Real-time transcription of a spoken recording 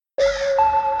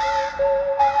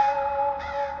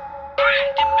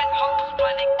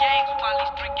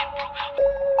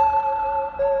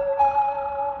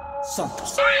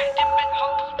Santos.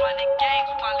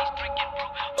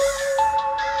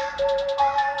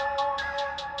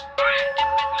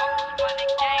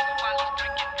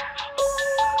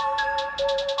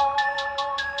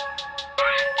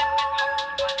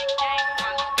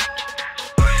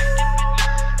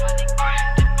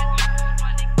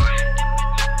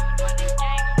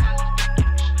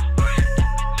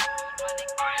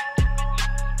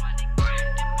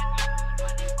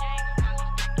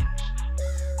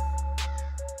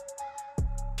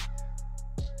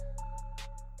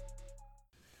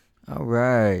 All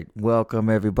right, welcome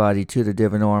everybody to the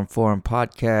Divinorum Forum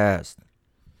podcast.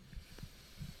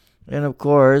 And of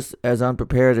course, as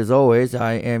unprepared as always,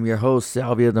 I am your host,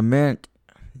 Salvia the Mint,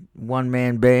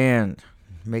 one-man band,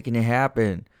 making it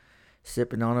happen,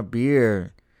 sipping on a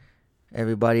beer.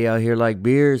 Everybody out here like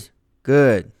beers?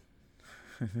 Good.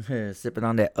 Sipping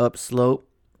on that upslope.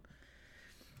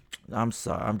 I'm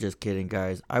sorry, I'm just kidding,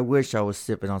 guys. I wish I was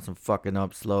sipping on some fucking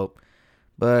upslope,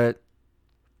 but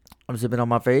I'm sipping on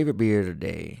my favorite beer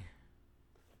today.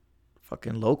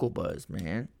 Fucking Local Buzz,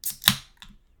 man.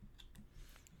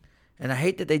 And I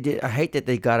hate that they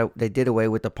did away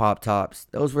with the pop tops.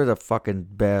 Those were the fucking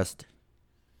best.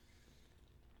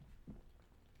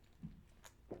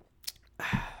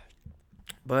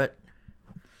 But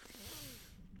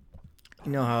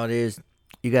you know how it is.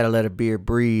 You gotta let a beer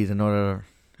breathe in order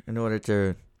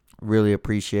to really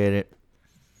appreciate it.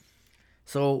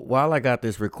 So while I got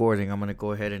this recording, I'm gonna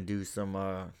go ahead and do some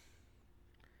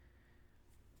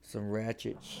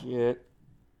ratchet shit.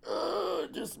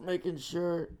 Just making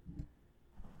sure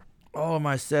all of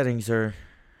my settings are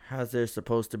as they're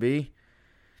supposed to be,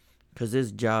 cause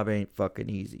this job ain't fucking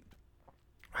easy.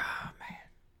 Oh,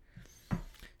 man.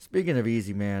 Speaking of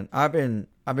easy, man, I've been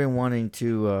wanting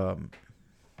to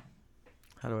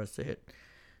how do I say it?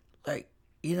 Like,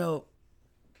 you know,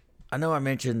 I know I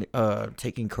mentioned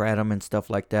taking kratom and stuff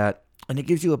like that, and it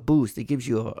gives you a boost. It gives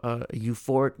you a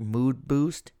euphoric mood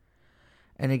boost,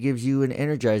 and it gives you an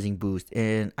energizing boost.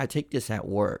 And I take this at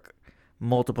work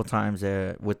multiple times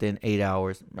within 8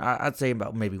 hours. I'd say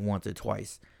about maybe once or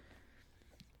twice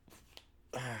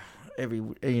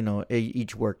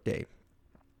each work day.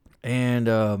 And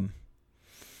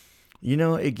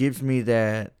it gives me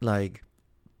that, like,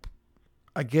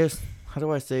 I guess, how do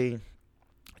I say,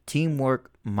 teamwork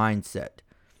mindset.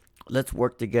 Let's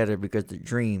work together because the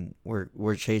dream,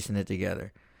 we're chasing it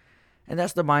together. And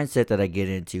that's the mindset that I get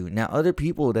into. Now, other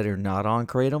people that are not on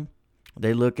kratom,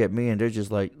 they look at me and they're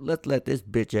just like, let's let this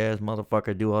bitch ass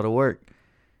motherfucker do all the work.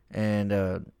 And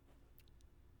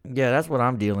yeah, that's what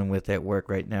I'm dealing with at work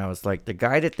right now. It's like the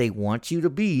guy that they want you to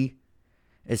be,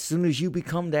 as soon as you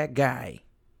become that guy.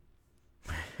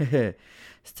 Let's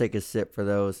take a sip for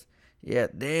those. Yeah,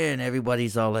 then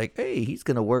everybody's all like, hey, he's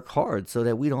going to work hard so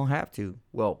that we don't have to.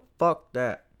 Well, fuck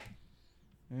that.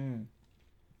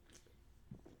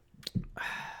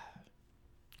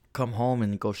 Come home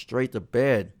and go straight to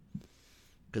bed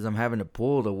because I'm having to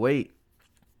pull the weight.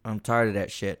 I'm tired of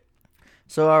that shit.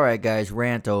 So, all right, guys,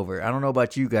 rant over. I don't know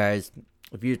about you guys,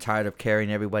 if you're tired of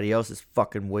carrying everybody else's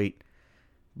fucking weight,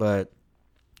 but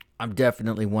I'm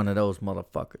definitely one of those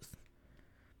motherfuckers.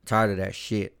 Tired of that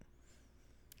shit.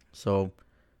 So,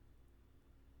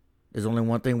 there's only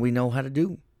one thing we know how to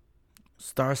do.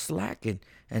 Start slacking.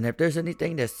 And if there's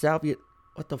anything that's salvia...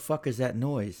 What the fuck is that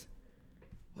noise?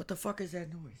 What the fuck is that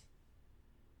noise?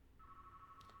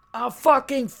 A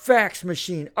fucking fax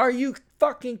machine. Are you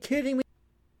fucking kidding me?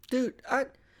 Dude,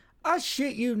 I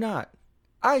shit you not.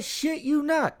 I shit you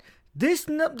not. This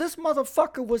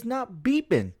motherfucker was not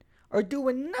beeping or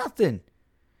doing nothing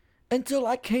until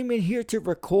I came in here to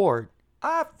record.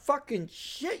 I fucking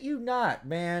shit you not,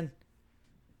 man.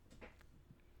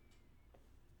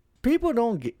 People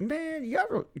don't get... Man, y'all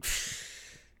don't...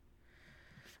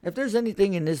 If there's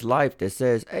anything in this life that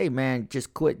says, hey, man,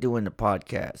 just quit doing the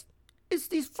podcast, it's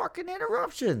these fucking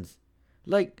interruptions.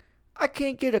 Like, I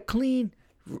can't get a clean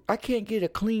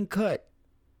cut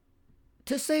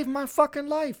to save my fucking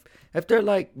life. If they're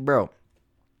like, bro,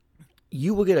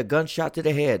 you will get a gunshot to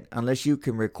the head unless you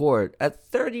can record a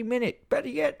 30-minute, better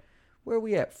yet, where are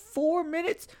we at? 4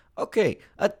 minutes? Okay,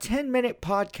 a 10-minute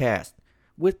podcast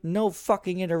with no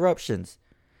fucking interruptions.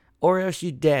 Or else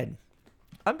you dead.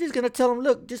 I'm just going to tell them,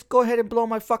 look, just go ahead and blow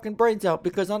my fucking brains out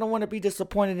because I don't want to be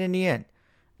disappointed in the end.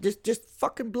 Just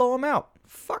fucking blow them out.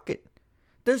 Fuck it.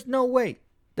 There's no way.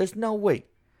 There's no way.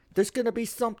 There's going to be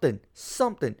something.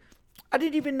 I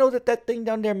didn't even know that thing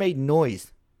down there made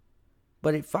noise.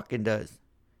 But it fucking does.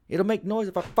 It'll make noise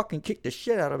if I fucking kick the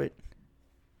shit out of it.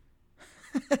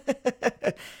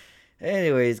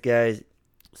 Anyways, guys.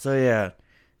 So, yeah.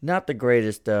 not the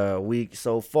greatest week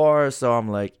so far. So I'm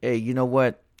like, hey, you know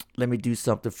what? Let me do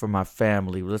something for my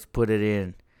family. Let's put it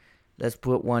in. Let's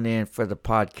put one in for the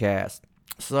podcast.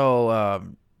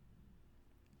 So,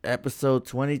 episode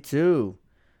 22.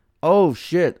 Oh,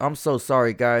 shit. I'm so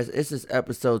sorry, guys. This is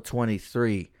episode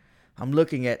 23. I'm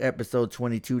looking at episode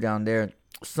 22 down there.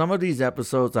 Some of these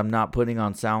episodes I'm not putting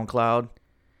on SoundCloud,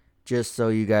 just so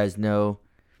you guys know.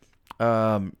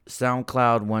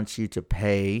 SoundCloud wants you to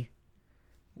pay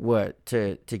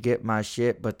to get my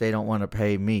shit, but they don't want to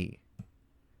pay me.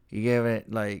 You get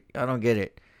it? Like, I don't get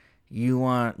it. You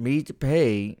want me to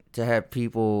pay to have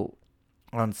people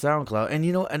on SoundCloud, and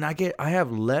and I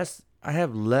have less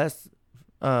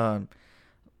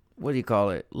what do you call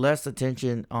it? Less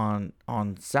attention on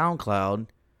SoundCloud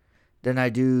than I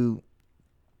do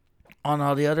on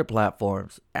all the other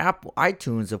platforms. Apple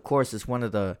iTunes, of course, is one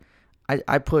of the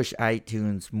I push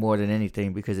iTunes more than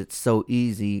anything because it's so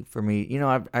easy for me.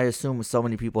 I assume so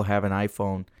many people have an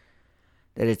iPhone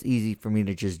that it's easy for me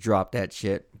to just drop that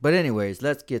shit. But anyways,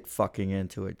 let's get fucking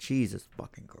into it. Jesus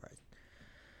fucking Christ.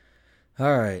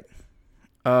 All right.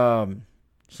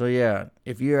 So yeah,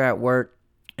 if you're at work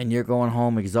and you're going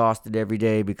home exhausted every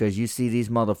day because you see these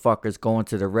motherfuckers going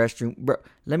to the restroom, bro,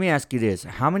 let me ask you this.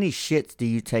 How many shits do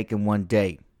you take in one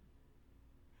day?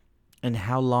 And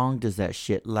how long does that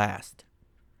shit last?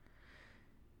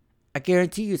 I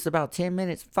guarantee you it's about 10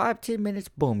 minutes. 5-10 minutes,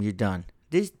 boom, you're done.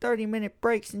 These 30-minute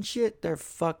breaks and shit, they're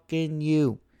fucking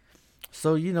you.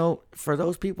 So, for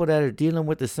those people that are dealing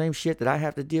with the same shit that I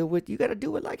have to deal with, you got to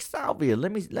do it like Salvia.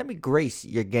 Let me grace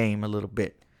your game a little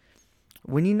bit.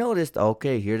 When you notice,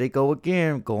 okay, here they go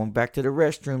again, going back to the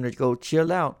restroom to go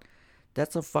chill out,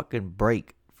 that's a fucking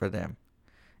break for them.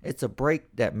 It's a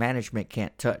break that management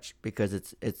can't touch because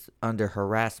it's under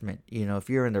harassment. If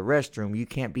you're in the restroom, you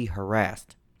can't be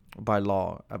harassed by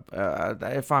law,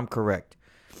 if I'm correct.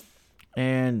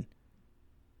 And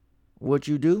what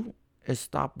you do is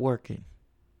stop working.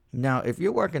 Now, if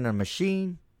you're working a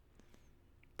machine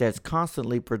that's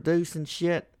constantly producing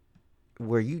shit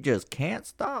where you just can't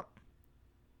stop,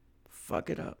 fuck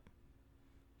it up.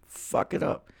 Fuck it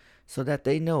up. So that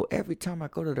they know every time I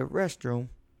go to the restroom,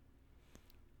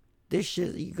 this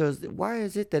shit, he goes, why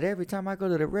is it that every time I go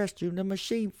to the restroom, the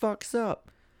machine fucks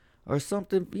up? Or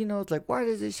something, it's like, why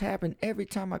does this happen every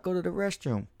time I go to the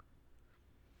restroom?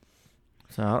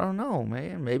 So I don't know,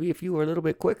 man. Maybe if you were a little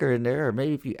bit quicker in there, or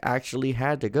maybe if you actually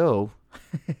had to go.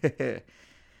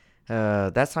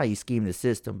 That's how you scheme the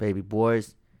system, baby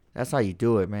boys. That's how you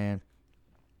do it, man.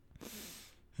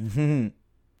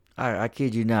 I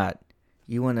kid you not.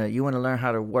 You wanna learn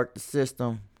how to work the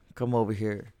system? Come over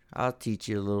here. I'll teach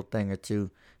you a little thing or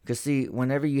two. Cause see,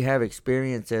 whenever you have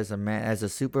experience as a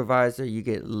supervisor, you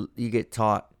get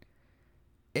taught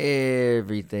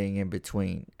everything in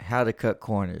between. How to cut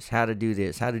corners, how to do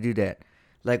this, how to do that.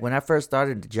 Like when I first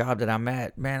started the job that I'm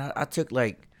at, man, I did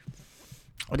like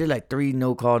 3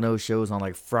 no call no shows on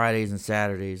like Fridays and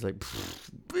Saturdays. Like,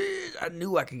 I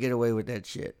knew I could get away with that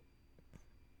shit.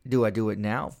 Do I do it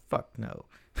now? Fuck no.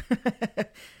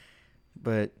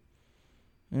 But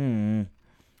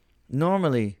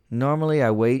Normally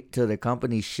I wait till the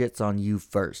company shits on you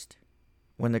first.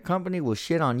 When the company will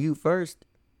shit on you first,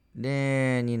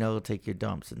 then, take your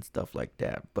dumps and stuff like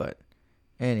that. But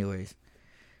anyways,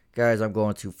 guys, I'm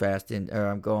going too fast and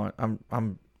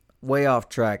I'm way off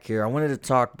track here. I wanted to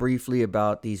talk briefly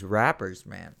about these rappers,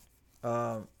 man.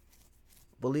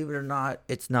 Believe it or not,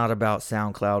 it's not about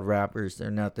SoundCloud rappers or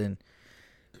nothing.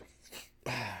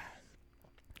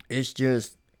 It's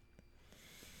just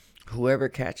whoever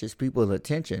catches people's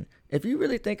attention. If you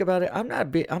really think about it, I'm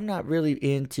not really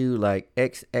into like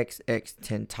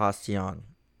XXX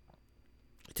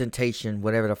Temptation,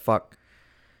 whatever the fuck.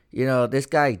 This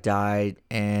guy died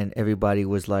and everybody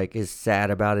was like as sad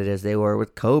about it as they were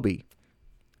with Kobe.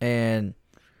 And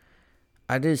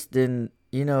I just didn't,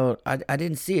 I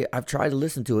didn't see it. I've tried to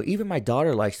listen to it. Even my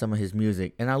daughter likes some of his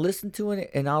music. And I listen to it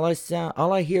and all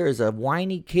I hear is a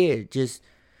whiny kid just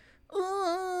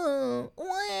wah,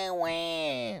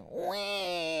 wah,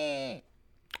 wah.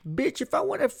 Bitch, if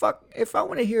I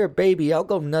want to hear a baby, I'll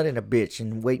go nut in a bitch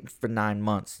and wait for 9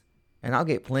 months. And I'll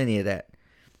get plenty of that.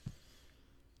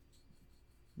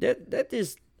 That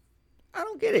just, I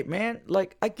don't get it, man.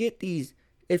 Like, I get these.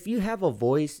 If you have a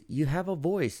voice, you have a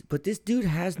voice. But this dude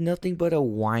has nothing but a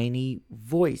whiny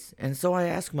voice. And so I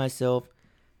ask myself,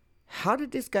 how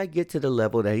did this guy get to the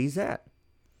level that he's at?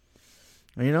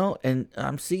 And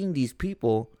I'm seeing these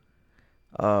people,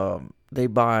 they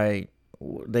buy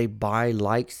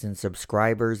likes and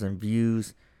subscribers and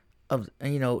views of,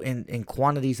 in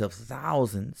quantities of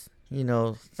thousands,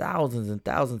 thousands and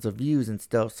thousands of views and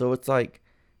stuff. So it's like,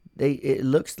 it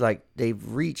looks like they've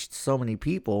reached so many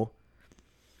people,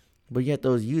 but yet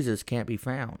those users can't be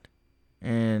found.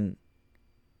 And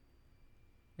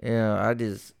yeah, I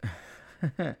just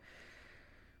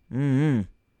mm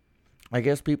I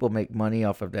guess people make money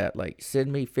off of that. Like,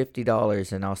 send me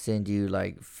 $50 and I'll send you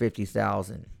like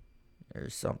 50,000 or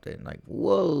something. Like,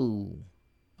 whoa,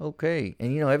 okay.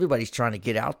 And everybody's trying to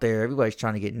get out there. Everybody's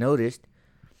trying to get noticed,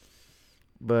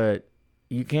 but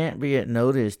you can't be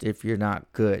noticed if you're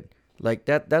not good. Like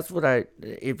that. That's what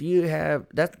if you have,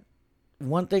 that's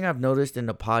one thing I've noticed in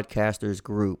the podcasters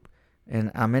group,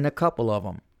 and I'm in a couple of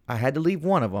them. I had to leave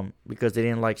one of them because they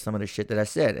didn't like some of the shit that I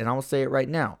said. And I'll say it right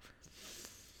now.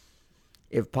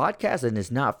 If podcasting is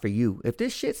not for you, if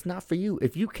this shit's not for you,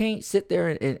 if you can't sit there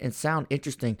and sound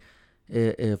interesting,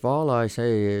 if all I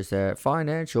say is that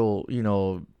financial, you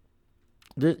know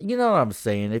what I'm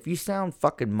saying? If you sound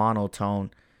fucking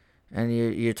monotone and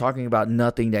you're talking about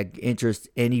nothing that interests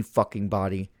any fucking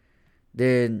body,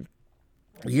 then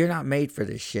you're not made for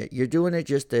this shit. You're doing it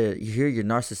just to hear your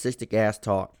narcissistic ass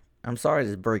talk. I'm sorry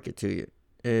to break it to you.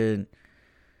 And,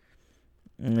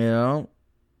 I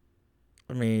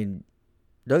mean,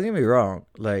 don't get me wrong.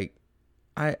 Like,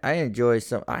 I enjoy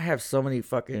I have so many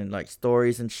fucking like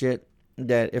stories and shit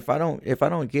that if I don't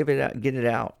get it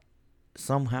out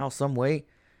somehow, some way,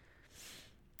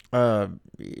 I'll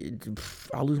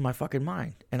lose my fucking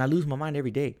mind. And I lose my mind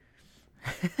every day.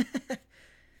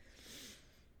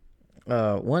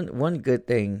 One good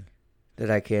thing that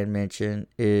I can mention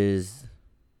is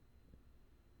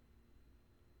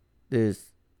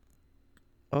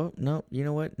oh no, you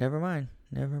know what? Never mind.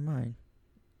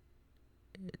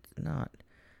 It's not.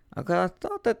 I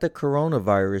thought that the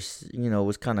coronavirus,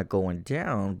 was kind of going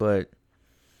down, but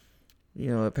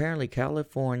apparently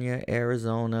California,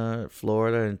 Arizona,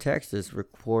 Florida, and Texas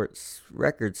reports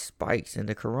record spikes in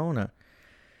the corona.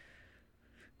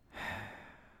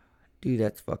 Dude,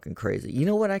 that's fucking crazy. You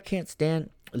know what I can't stand?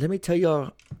 Let me tell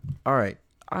y'all. All right,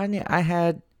 I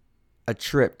had a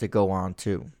trip to go on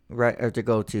to, right, or to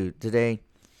go to today.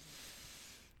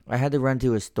 I had to run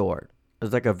to a store. It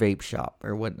was like a vape shop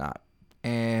or whatnot.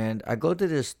 And I go to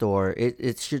this store.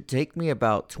 It should take me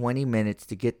about 20 minutes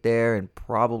to get there and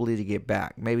probably to get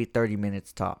back. Maybe 30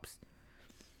 minutes tops.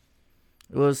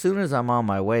 Well, as soon as I'm on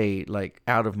my way, like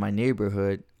out of my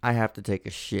neighborhood, I have to take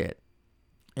a shit.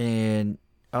 And,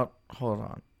 oh, hold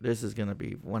on. This is going to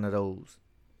be one of those.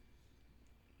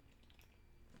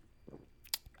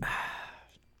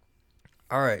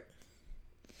 All right.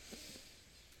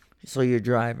 So you're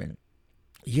driving.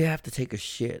 You have to take a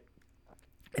shit.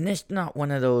 And it's not one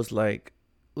of those like,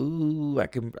 ooh, I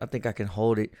think I can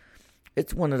hold it.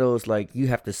 It's one of those like you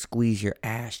have to squeeze your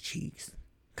ass cheeks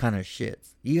kind of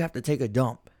shits. You have to take a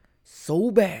dump so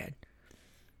bad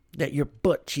that your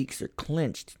butt cheeks are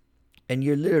clenched and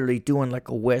you're literally doing like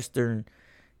a Western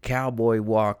cowboy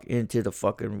walk into the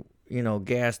fucking,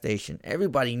 gas station.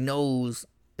 Everybody knows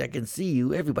that can see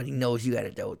you. Everybody knows you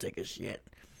gotta go take a shit.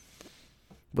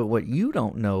 But what you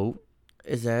don't know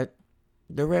is that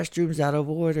the restroom's out of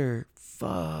order.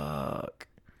 Fuck.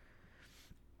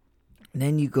 And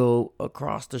then you go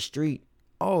across the street.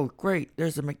 Oh, great.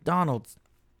 There's a McDonald's.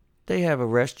 They have a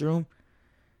restroom.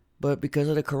 But because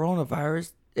of the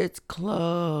coronavirus, it's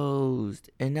closed.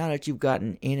 And now that you've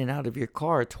gotten in and out of your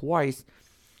car twice,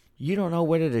 you don't know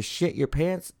whether to shit your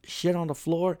pants, shit on the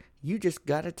floor. You just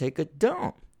got to take a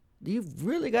dump. You've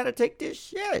really got to take this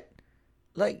shit.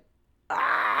 Like,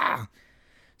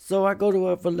 So I go to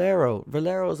a Valero.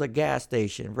 Valero is a gas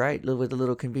station, right? With a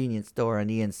little convenience store on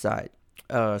the inside.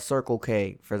 Circle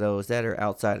K for those that are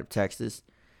outside of Texas.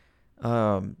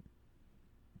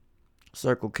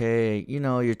 Circle K,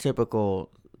 your typical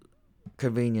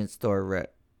convenience store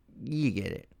rep. You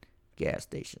get it. Gas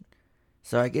station.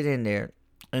 So I get in there,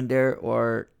 and there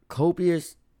are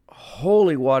copious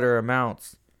holy water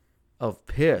amounts of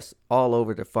piss all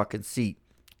over the fucking seat.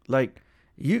 Like,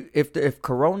 if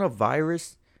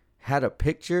coronavirus had a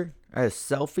picture, a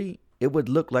selfie, it would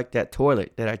look like that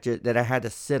toilet that I had to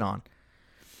sit on.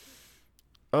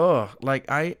 Like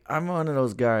I'm one of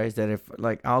those guys that if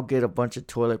like I'll get a bunch of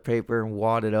toilet paper and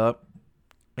wad it up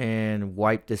and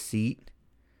wipe the seat.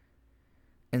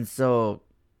 And so,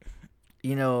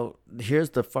 here's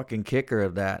the fucking kicker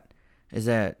of that is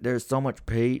that there's so much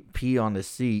pee on the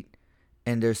seat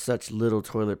and there's such little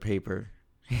toilet paper.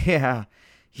 Yeah.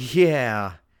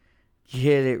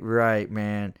 Get it right,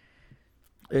 man.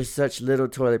 There's such little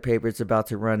toilet paper, it's about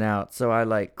to run out. So I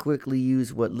like quickly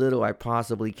use what little I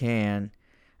possibly can.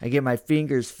 I get my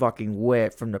fingers fucking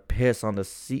wet from the piss on the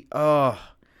seat. And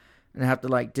I have to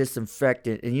like disinfect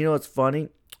it. And you know what's funny?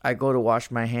 I go to wash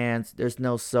my hands. There's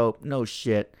no soap, no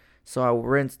shit. So I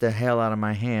rinse the hell out of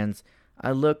my hands.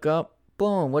 I look up,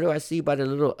 boom, what do I see by the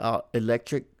little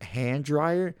electric hand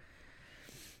dryer?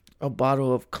 A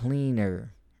bottle of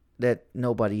cleaner that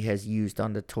nobody has used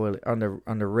on the toilet, on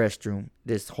the restroom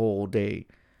this whole day.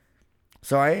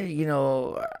 So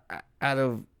out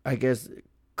of, I guess,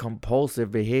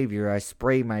 compulsive behavior, I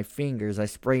spray my fingers, I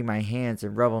spray my hands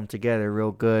and rub them together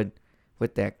real good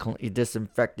with that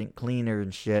disinfectant cleaner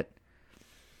and shit.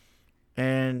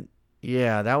 And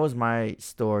yeah, that was my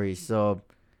story. So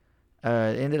it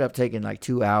ended up taking like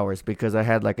 2 hours because I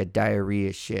had like a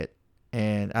diarrhea shit.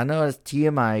 And I know it's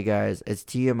TMI, guys. It's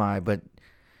TMI, but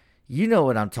you know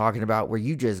what I'm talking about, where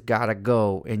you just gotta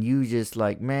go and you just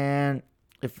like, man,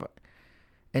 if.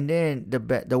 And then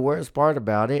the worst part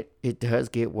about it, it does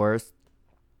get worse,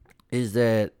 is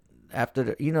that after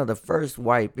the first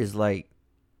wipe is like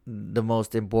the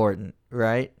most important,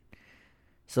 right?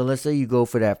 So let's say you go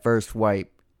for that first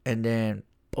wipe, and then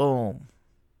boom,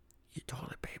 your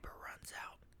toilet paper runs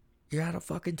out. You're out of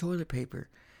fucking toilet paper.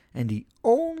 And the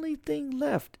only thing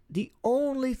left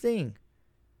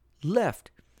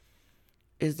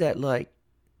is that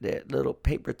little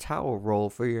paper towel roll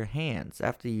for your hands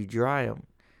after you dry them.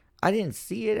 I didn't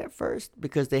see it at first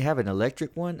because they have an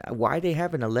electric one. Why they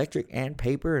have an electric and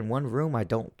paper in one room, I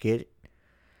don't get it.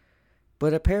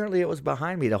 But apparently it was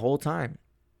behind me the whole time.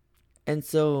 And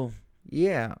so,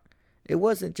 yeah, it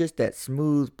wasn't just that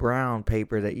smooth brown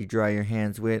paper that you dry your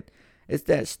hands with. It's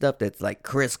that stuff that's like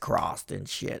crisscrossed and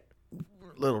shit.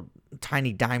 Little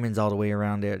tiny diamonds all the way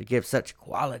around there to give such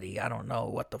quality. I don't know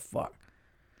what the fuck.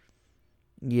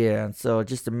 Yeah, and so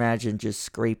just imagine just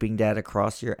scraping that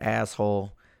across your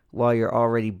asshole while you're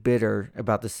already bitter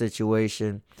about the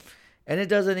situation. And it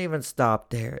doesn't even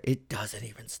stop there.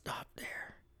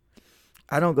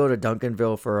 I don't go to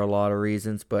Duncanville for a lot of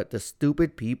reasons, but the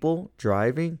stupid people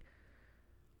driving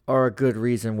are a good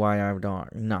reason why I'm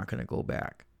not going to go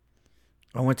back.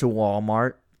 I went to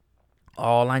Walmart.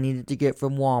 All I needed to get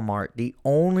from Walmart, the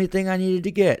only thing I needed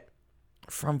to get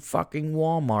from fucking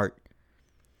Walmart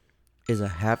is a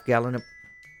half gallon of...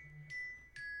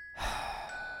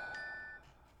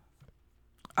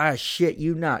 I shit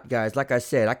you not, guys. Like I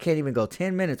said, I can't even go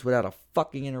 10 minutes without a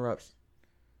fucking interruption.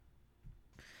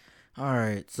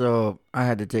 Alright, so I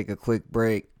had to take a quick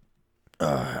break.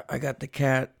 I got the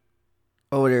cat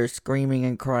over there screaming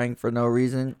and crying for no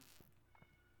reason.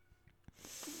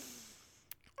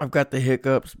 I've got the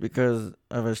hiccups because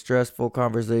of a stressful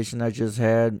conversation I just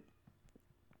had.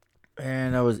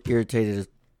 And I was irritated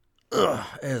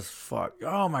as fuck.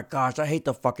 Oh my gosh, I hate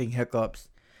the fucking hiccups.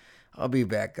 I'll be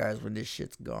back, guys, when this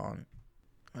shit's gone.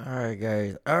 Alright,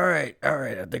 guys. Alright.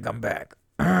 I think I'm back.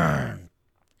 I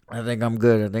think I'm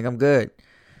good.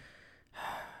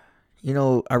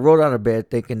 I rolled out of bed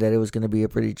thinking that it was going to be a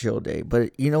pretty chill day.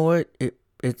 But you know what? It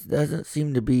doesn't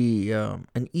seem to be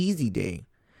an easy day.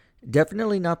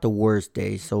 Definitely not the worst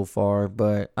day so far.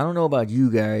 But I don't know about you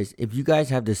guys. If you guys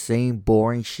have the same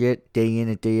boring shit day in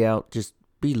and day out, just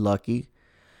be lucky.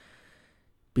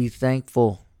 Be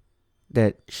thankful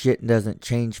that shit doesn't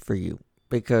change for you.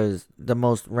 Because the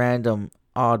most random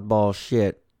oddball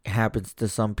shit happens to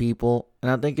some people, and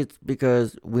I think it's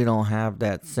because we don't have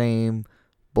that same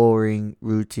boring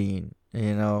routine,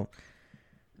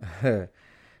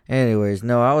 Anyways,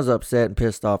 no, I was upset and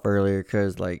pissed off earlier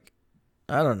because, I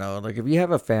don't know, if you have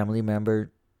a family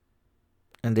member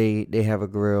and they have a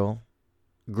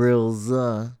grills,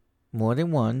 more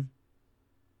than one,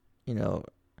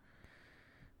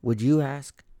 would you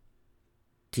ask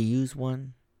to use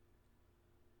one?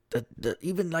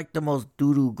 Even the most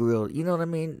doo-doo grill, you know what I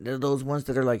mean? Those ones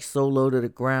that are so low to the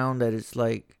ground that it's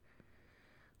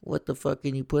what the fuck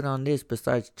can you put on this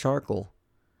besides charcoal?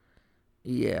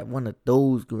 Yeah, one of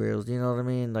those grills, you know what I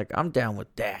mean? I'm down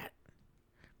with that.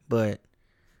 But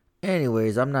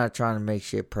anyways, I'm not trying to make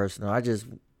shit personal. I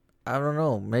don't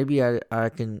know. Maybe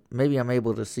maybe I'm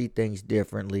able to see things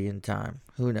differently in time.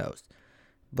 Who knows?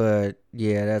 But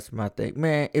yeah, that's my thing,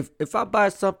 man. If I buy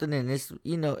something and it's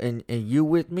and you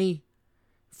with me,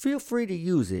 feel free to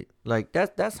use it.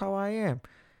 That's how I am.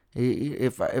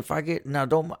 If I get now,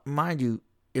 don't mind you.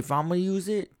 If I'm gonna use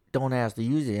it, don't ask to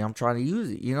use it. I'm trying to use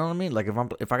it. You know what I mean?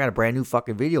 If I got a brand new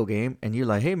fucking video game and you're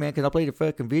like, hey man, can I play the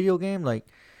fucking video game?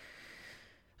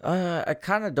 I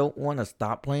kind of don't want to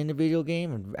stop playing the video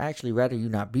game and actually rather you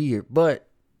not be here. But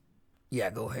yeah,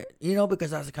 go ahead.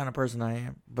 Because that's the kind of person I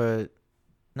am. But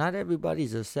not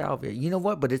everybody's a salvia. You know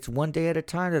what? But it's one day at a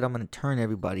time that I'm going to turn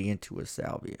everybody into a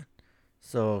salvia.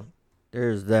 So,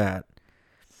 there's that.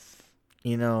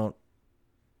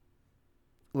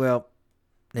 Well,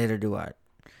 neither do I.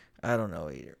 I don't know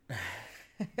either.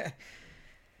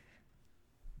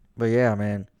 But yeah,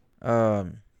 man.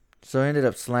 So I ended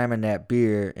up slamming that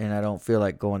beer, and I don't feel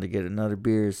like going to get another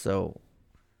beer, so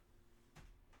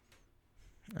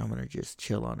I'm gonna just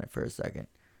chill on it for a second.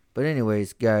 But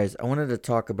anyways, guys, I wanted to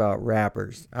talk about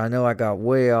rappers. I know I got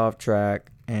way off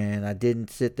track, and I didn't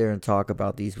sit there and talk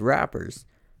about these rappers.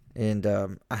 And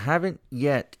I haven't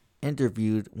yet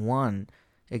interviewed one,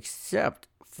 except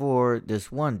for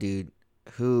this one dude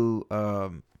who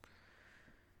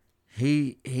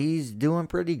he's doing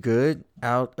pretty good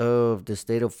out of the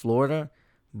state of Florida,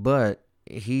 but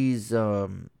he's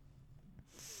mm,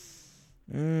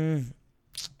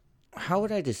 how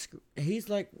would I describe? He's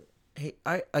like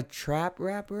a trap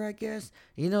rapper, I guess.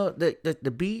 You know,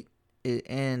 the beat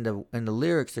and the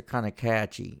lyrics are kind of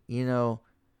catchy, you know.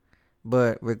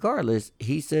 But regardless,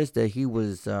 he says that he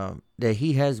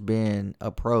has been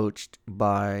approached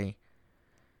by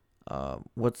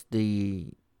what's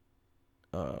the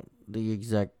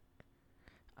exact,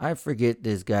 I forget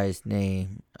this guy's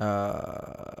name,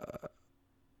 from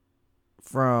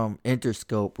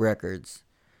Interscope Records,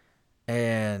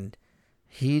 and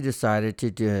he decided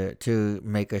to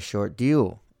make a short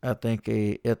deal. I think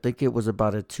it was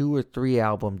about a 2 or 3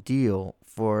 album deal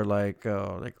for like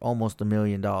almost $1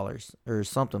 million or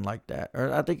something like that.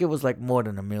 Or I think it was like more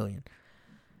than 1 million.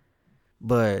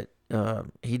 But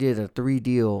he did a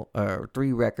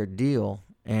 3 record deal,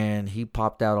 and he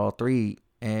popped out all three,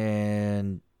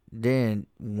 and then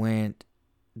went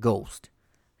ghost.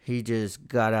 He just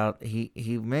got out.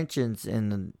 He mentions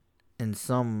in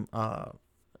some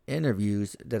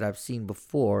interviews that I've seen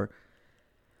before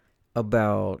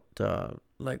about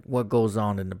like what goes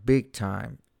on in the big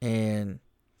time, and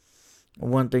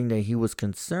one thing that he was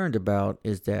concerned about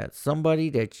is that somebody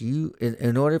that you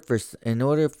in order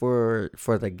for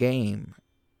the game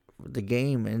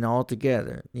and all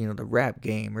together, you know, the rap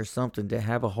game or something, to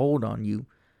have a hold on you,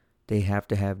 they have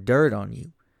to have dirt on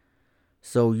you.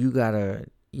 So you gotta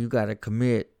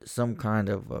commit some kind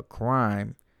of a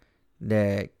crime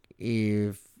that,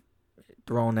 if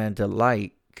thrown into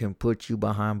light, can put you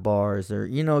behind bars, or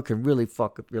you know, it can really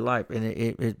fuck up your life. And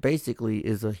it basically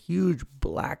is a huge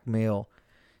blackmail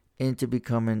into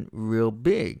becoming real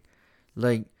big.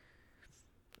 Like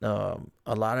a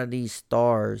lot of these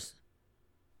stars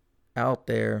out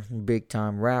there, big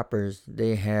time rappers,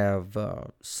 they have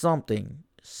something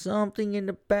in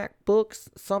the back books,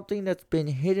 something that's been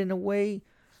hidden away,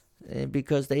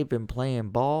 because they've been playing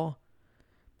ball,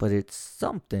 but it's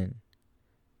something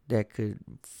that could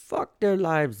fuck their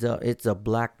lives up. It's a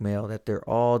blackmail that they're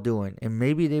all doing. And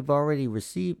maybe they've already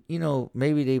received, you know,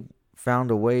 maybe they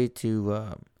found a way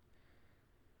to,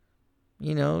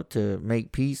 you know, to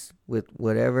make peace with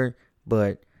whatever.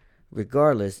 But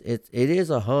regardless, it is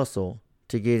a hustle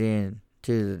to get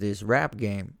into this rap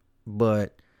game.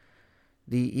 But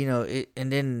and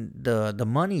then the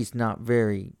money's not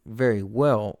very, very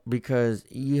well, because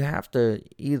you have to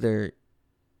either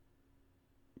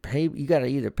you gotta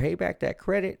either pay back that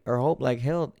credit or hope like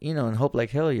hell, you know, and hope like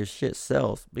hell your shit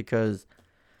sells. Because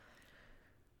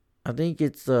I think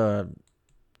it's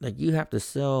like you have to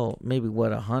sell maybe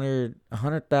what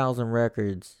 100,000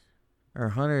 records, or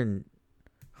 100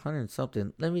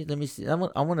 something. Let me see. I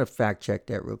want to fact check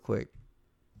that real quick.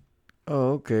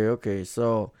 Oh, okay.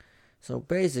 So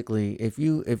basically, if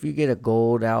you get a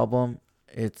gold album,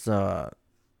 it's let's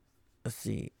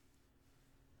see,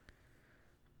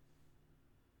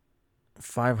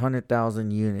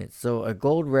 500,000 units. So a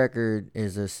gold record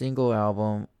is a single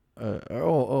album.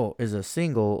 Is a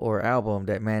single or album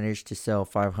that managed to sell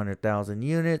 500,000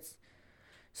 units.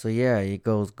 So yeah, it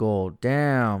goes gold.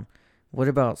 Damn. What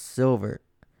about silver?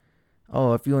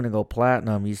 Oh, if you want to go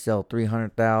platinum, you sell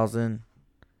 300,000.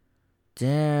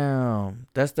 Damn.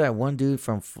 That's that one dude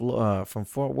from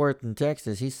Fort Worth in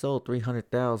Texas. He sold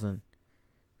 300,000.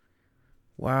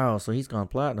 Wow. So he's gone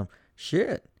platinum.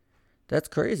 Shit. That's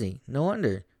crazy. No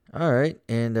wonder. All right.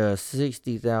 And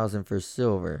 60,000 for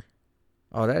silver.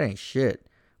 Oh, that ain't shit.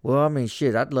 Well, I mean,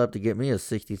 shit, I'd love to get me a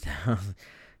 60,000.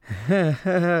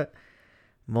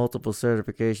 Multiple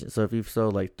certifications. So if you've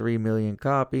sold like 3 million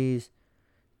copies,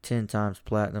 10 times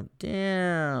platinum.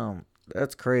 Damn.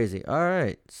 That's crazy. All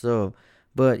right. So,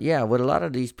 but yeah, what a lot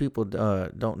of these people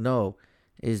don't know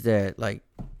is that, like,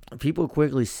 people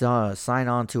quickly sign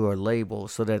on to a label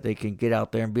so that they can get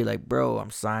out there and be like, bro,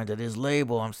 I'm signed to this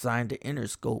label. I'm signed to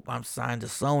Interscope. I'm signed to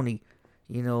Sony.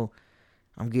 You know,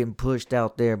 I'm getting pushed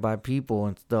out there by people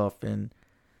and stuff. And,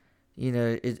 you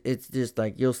know, it's just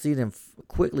like you'll see them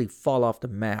quickly fall off the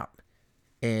map.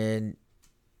 And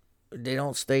they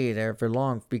don't stay there for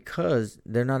long because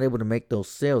they're not able to make those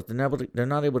sales. They're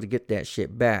not able to get that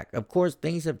shit back. Of course,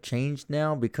 things have changed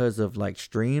now because of like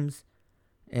streams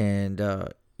and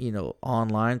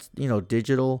online,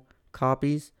 digital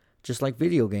copies, just like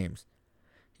video games.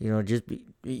 You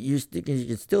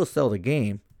can still sell the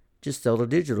game, just sell the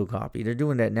digital copy. They're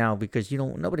doing that now because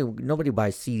nobody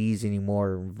buys CDs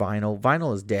anymore.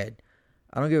 Vinyl is dead.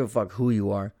 I don't give a fuck who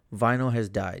you are. Vinyl has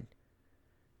died.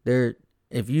 There,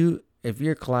 if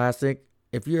you're classic,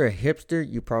 if you're a hipster,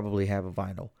 you probably have a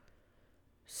vinyl,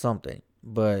 something.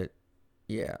 But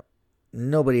yeah,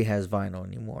 nobody has vinyl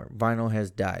anymore. Vinyl has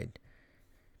died.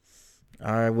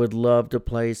 I would love to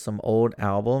play some old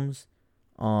albums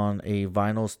on a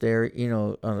vinyl stereo. You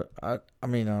know what I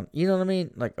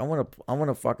mean? Like I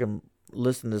wanna fucking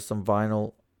listen to some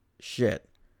vinyl shit.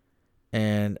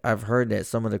 And I've heard that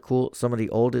some of the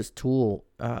oldest Tool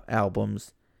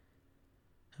albums,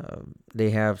 they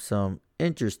have some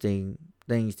interesting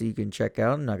things that you can check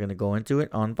out. I'm not gonna go into it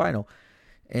on vinyl,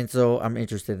 and so I'm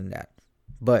interested in that.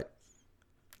 But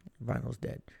vinyl's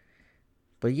dead.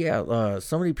 But yeah,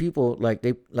 so many people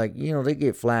they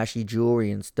get flashy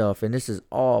jewelry and stuff, and this is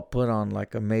all put on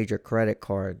like a major credit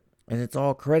card, and it's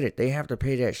all credit. They have to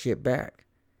pay that shit back,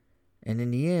 and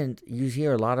in the end, you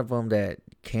hear a lot of them that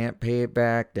can't pay it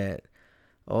back. That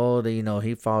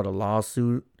he filed a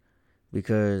lawsuit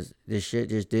because this shit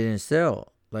just didn't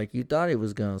sell like you thought it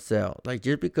was gonna sell. Like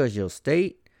just because your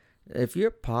state, if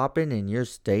you're popping in your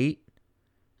state,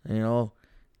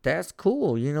 that's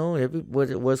cool.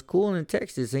 What's cool in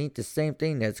Texas ain't the same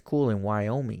thing that's cool in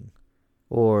Wyoming,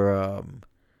 or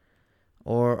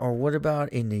what about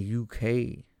in the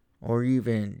UK, or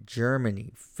even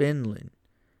Germany, Finland,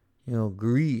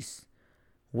 Greece.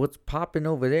 What's popping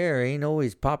over there ain't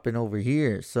always popping over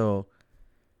here. So,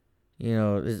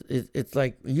 it's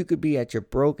like you could be at your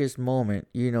brokest moment.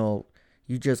 You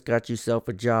just got yourself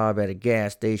a job at a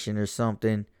gas station or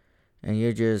something, and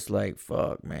you're just like,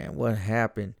 fuck, man, what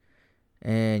happened?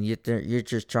 And you're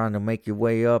just trying to make your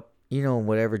way up,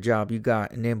 whatever job you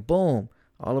got. And then, boom,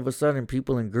 all of a sudden,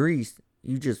 people in Greece,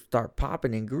 you just start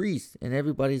popping in Greece. And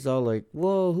everybody's all like,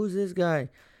 whoa, who's this guy?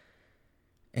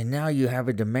 And now you have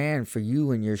a demand for you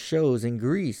and your shows in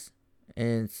Greece.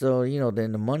 And so,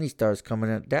 then the money starts coming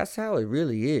in. That's how it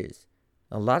really is.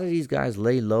 A lot of these guys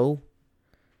lay low.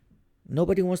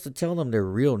 Nobody wants to tell them their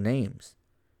real names.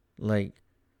 Like,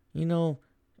 I'm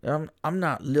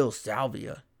not Lil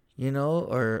Salvia,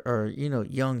 or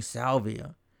Young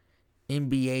Salvia,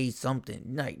 NBA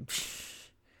something. Like,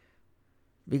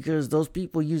 because those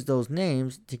people use those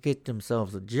names to get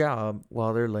themselves a job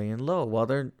while they're laying low.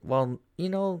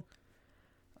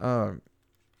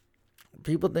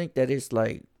 People think that it's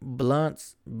like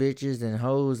blunts, bitches, and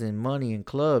hoes and money and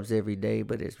clubs every day,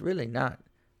 but it's really not.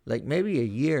 Like maybe a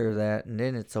year of that, and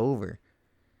then it's over.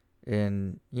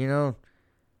 And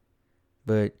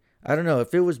but I don't know.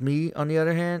 If it was me, on the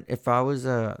other hand, if I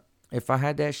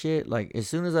had that shit, like as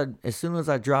soon as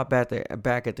I drop back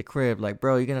at the crib, like,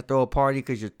 bro, you gonna throw a party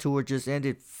because your tour just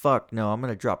ended? Fuck no, I'm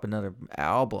gonna drop another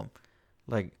album.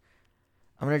 Like,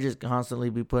 I'm gonna just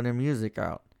constantly be putting music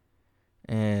out,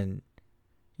 and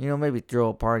maybe throw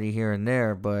a party here and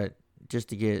there, but just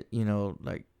to get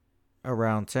like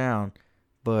around town.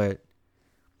 But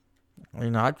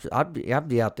I'd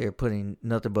be out there putting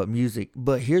nothing but music.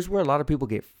 But here's where a lot of people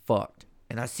get fucked.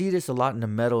 And I see this a lot in the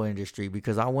metal industry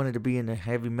because I wanted to be in the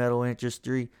heavy metal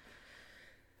industry.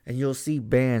 And you'll see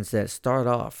bands that start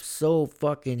off so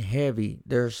fucking heavy.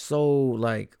 They're so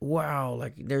like, wow,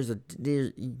 like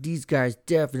these guys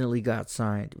definitely got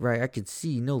signed, right? I could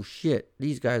see, no shit.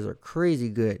 These guys are crazy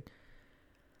good.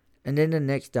 And then the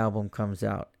next album comes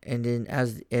out. And then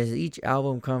as each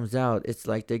album comes out, it's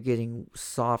like they're getting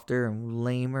softer and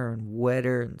lamer and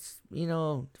wetter and,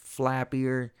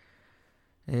 flappier.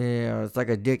 It's like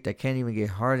a dick that can't even get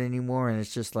hard anymore. And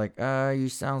it's just like, you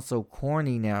sound so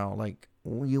corny now. Like,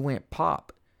 you went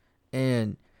pop.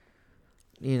 And,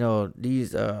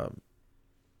 these, a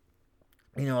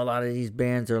lot of these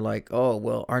bands are like, oh,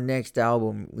 well, our next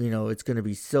album, it's going to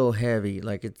be so heavy.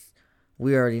 Like,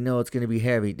 we already know it's going to be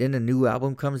heavy. Then a new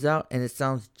album comes out and it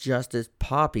sounds just as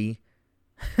poppy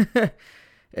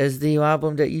as the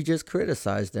album that you just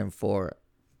criticized them for.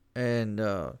 And,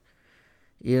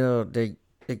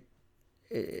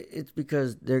 it's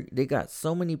because they got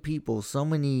so many people, so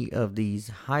many of these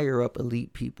higher up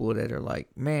elite people that are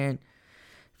like, man,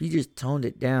 if you just toned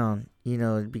it down,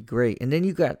 it'd be great. And then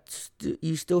you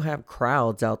still have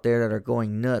crowds out there that are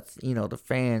going nuts. The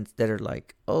fans that are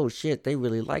like, oh shit, they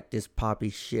really like this poppy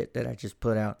shit that I just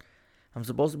put out. I'm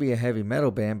supposed to be a heavy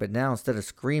metal band, but now instead of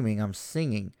screaming, I'm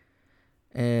singing.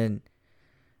 And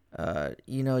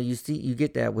you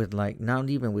get that with like, not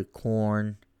even with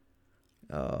Korn.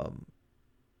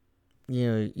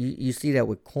 You see that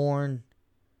with Korn.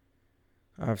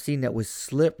 I've seen that with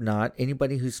Slipknot.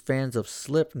 Anybody who's fans of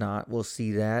Slipknot will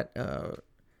see that.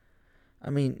 I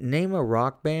mean, name a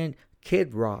rock band.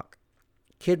 Kid Rock.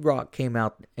 Kid Rock came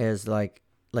out as like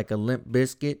a Limp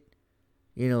Bizkit,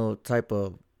 type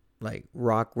of like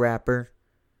rock rapper.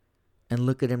 And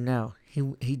look at him now.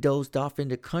 He dozed off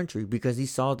into country because he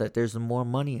saw that there's more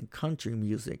money in country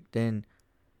music than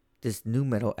this new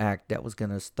metal act that was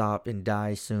gonna stop and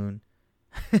die soon.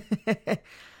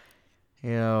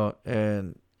 And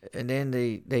then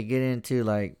they get into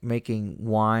like making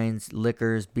wines,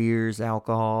 liquors, beers,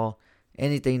 alcohol,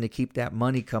 anything to keep that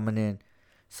money coming in.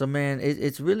 So man,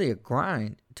 it's really a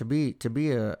grind to be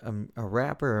a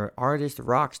rapper, or artist, a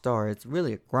rock star. It's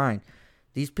really a grind.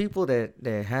 These people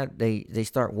they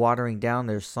start watering down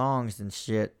their songs and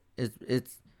shit.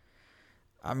 It's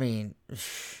I mean,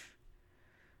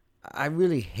 I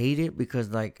really hate it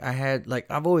because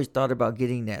I've always thought about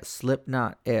getting that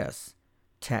Slipknot S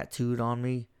tattooed on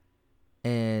me,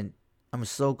 and I'm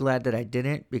so glad that I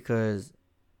didn't, because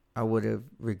I would have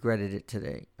regretted it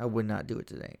today. I would not do it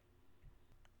today.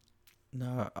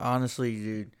 No, honestly,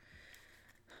 dude.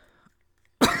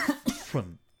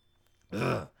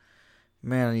 Ugh.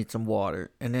 Man, I need some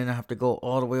water. And then I have to go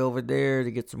all the way over there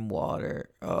to get some water.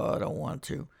 Oh, I don't want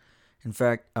to. In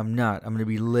fact, I'm not. I'm going to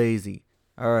be lazy.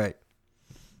 All right.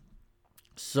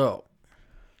 So,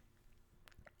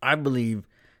 I believe,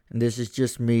 and this is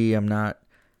just me, I'm not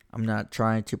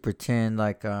trying to pretend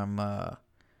like I'm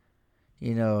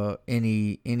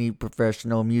any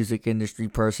professional music industry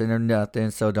person or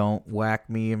nothing, so don't whack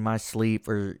me in my sleep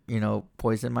or,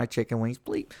 poison my chicken wings.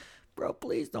 Please, bro,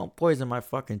 please don't poison my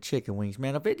fucking chicken wings,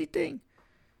 man. If anything,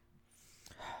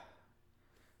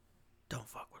 don't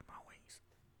fuck with my wings.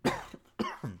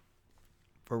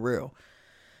 For real.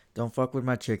 Don't fuck with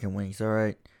my chicken wings, all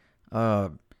right?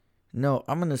 No,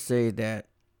 I'm going to say that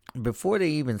before they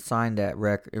even signed that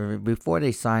record, before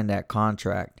they signed that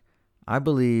contract, I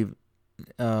believe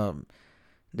that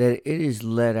it is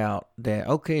let out that,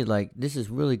 okay, like, this is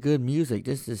really good music.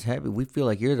 This is heavy. We feel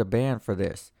like you're the band for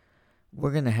this.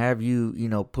 We're going to have you,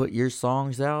 put your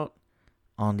songs out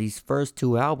on these first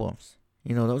two albums.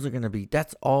 Those are going to be,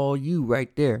 that's all you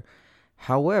right there.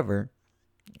 However,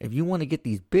 if you want to get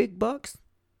these big bucks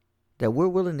that we're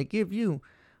willing to give you,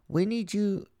 we need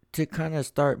you to kind of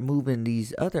start moving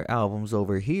these other albums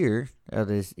over here,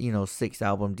 this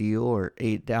 6-album deal or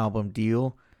 8-album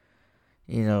deal.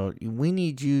 We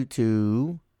need you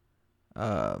to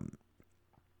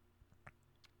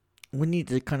we need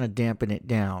to kind of dampen it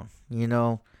down. We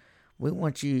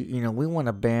want you, we want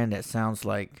a band that sounds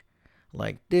like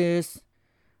this,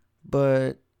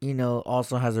 but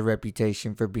also has a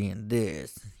reputation for being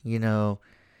this,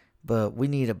 but we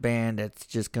need a band that's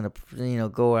just gonna,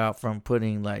 go out from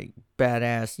putting like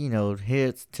badass,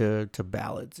 hits to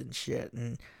ballads and shit,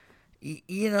 and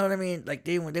you know what I mean? Like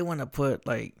they want to put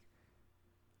like,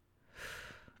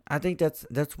 I think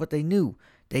that's what they knew.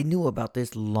 They knew about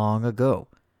this long ago.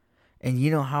 And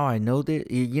you know how I know this?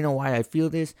 You know why I feel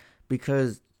this?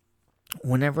 Because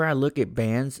whenever I look at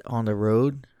bands on the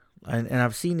road, and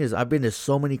I've seen this, I've been to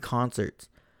so many concerts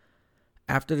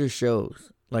after the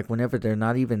shows, like whenever they're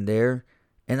not even there,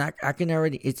 and I can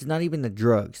already, it's not even the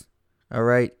drugs, all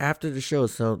right? After the show,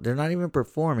 so they're not even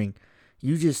performing.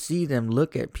 You just see them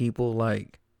look at people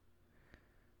like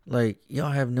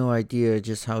y'all have no idea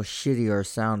just how shitty our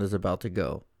sound is about to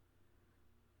go.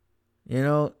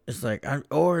 It's like,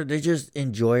 or they just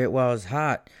enjoy it while it's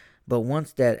hot. But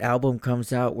once that album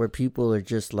comes out where people are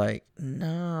just like,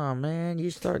 nah, man,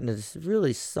 you're starting to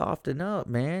really soften up,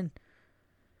 man.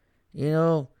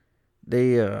 That's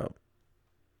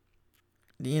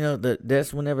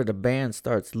whenever the band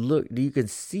starts you can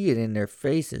see it in their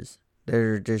faces.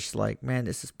 They're just like, man,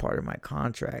 this is part of my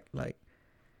contract. Like,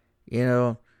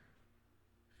 and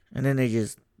then they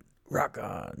just rock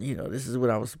on, this is what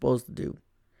I was supposed to do.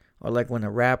 Or like when a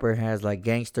rapper has like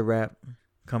gangster rap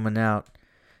coming out,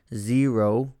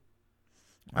 Zero.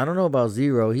 I don't know about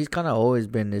Zero. He's kind of always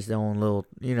been this own little,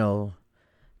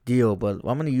 deal. But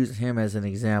I'm going to use him as an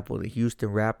example, the Houston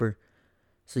rapper.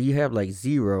 So you have like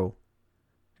Zero.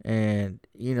 And,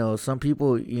 some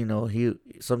people,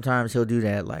 sometimes he'll do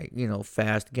that like,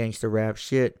 fast gangster rap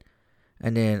shit.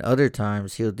 And then other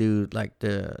times he'll do like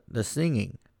the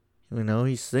singing.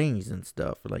 He sings and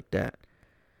stuff like that.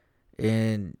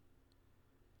 And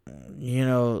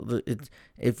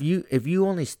if you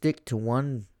only stick to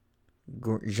one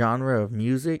genre of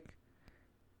music,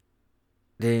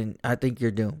 then I think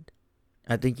you're doomed.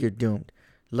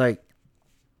 Like,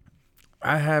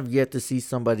 I have yet to see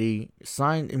somebody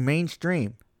sign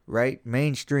mainstream, right?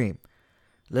 Mainstream.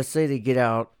 Let's say they get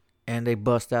out and they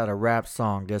bust out a rap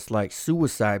song that's like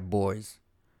Suicide Boys.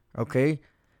 Okay?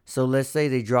 So let's say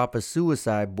they drop a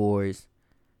Suicide Boys,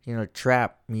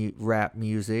 rap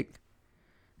music,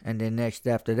 and then next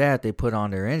after that they put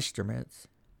on their instruments.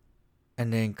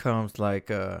 And then comes like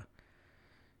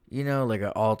like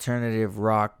an alternative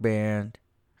rock band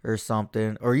or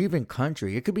something, or even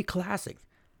country. It could be classic.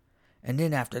 And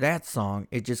then after that song,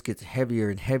 it just gets heavier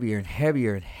and heavier and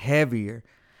heavier and heavier.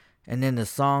 And then the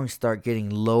songs start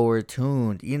getting lower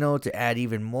tuned, to add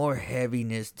even more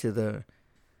heaviness to the.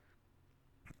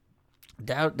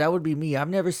 That would be me. I've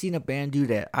never seen a band do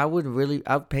that.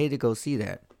 I'd pay to go see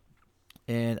that.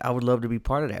 And I would love to be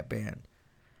part of that band.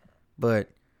 But,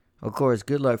 of course,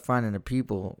 good luck finding the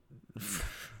people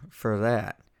for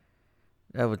that.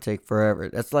 That would take forever.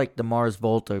 That's like the Mars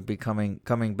Volta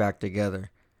coming back together.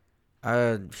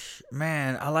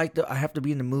 Man, I have to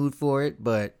be in the mood for it,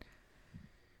 but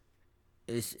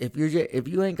if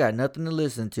you ain't got nothing to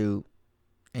listen to,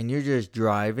 and you're just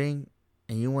driving,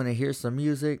 and you want to hear some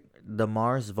music, the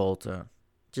Mars Volta,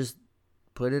 just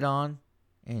put it on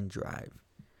and drive.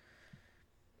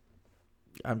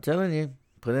 I'm telling you,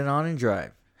 put it on and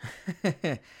drive.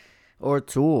 Or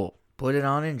Tool, put it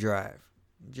on and drive.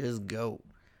 Just go.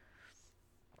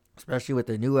 Especially with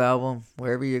the new album,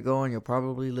 wherever you're going, you'll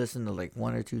probably listen to like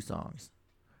 1 or 2 songs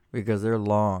because they're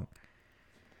long.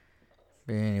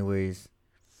 But anyways,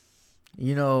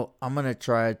 I'm going to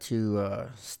try to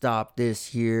stop this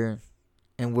here,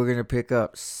 and we're going to pick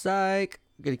up Psych.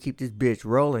 I'm going to keep this bitch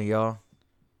rolling, y'all.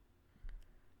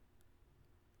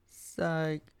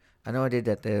 Psych. I know I did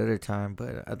that the other time,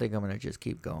 but I think I'm going to just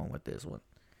keep going with this one.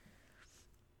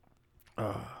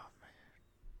 Oh, man.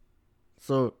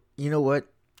 So, you know what?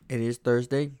 It is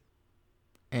Thursday,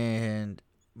 and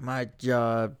my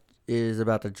job is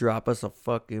about to drop us a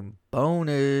fucking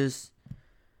bonus.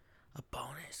 A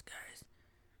bonus, guys.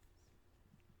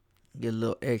 Get a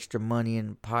little extra money in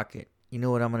the pocket. You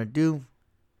know what I'm going to do?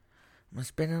 I'm going to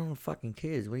spend it on the fucking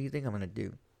kids. What do you think I'm going to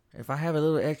do? If I have a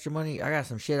little extra money, I got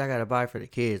some shit I got to buy for the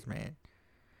kids, man.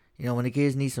 When the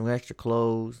kids need some extra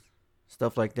clothes,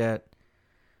 stuff like that.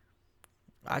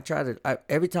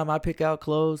 Every time I pick out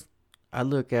clothes, I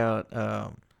look at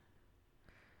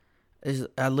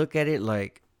it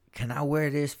like, can I wear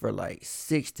this for like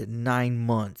 6 to 9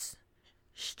 months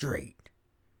straight?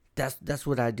 That's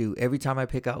what I do. Every time I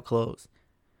pick out clothes,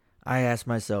 I ask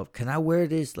myself, can I wear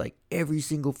this like every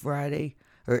single Friday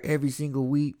or every single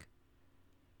week?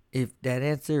 If that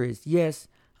answer is yes,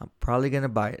 I'm probably going to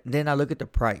buy it. Then I look at the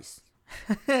price.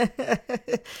 Then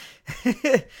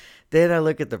I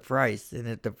look at the price. And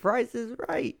if the price is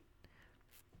right,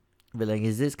 but like,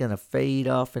 is this going to fade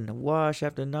off in the wash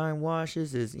after 9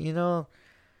 washes? I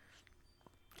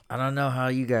don't know how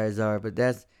you guys are, but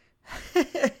that's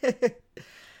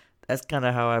that's kind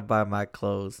of how I buy my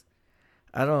clothes.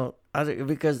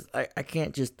 Because I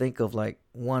can't just think of like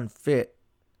one fit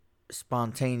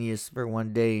spontaneous for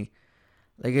one day.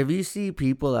 Like, if you see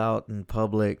people out in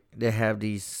public that have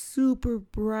these super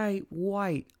bright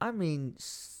white,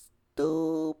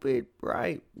 stupid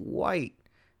bright white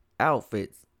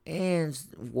outfits and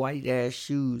white ass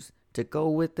shoes to go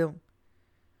with them,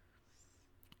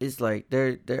 it's like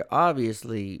they're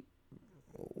obviously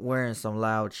wearing some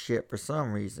loud shit for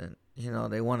some reason.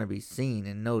 They want to be seen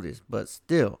and noticed, but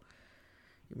still,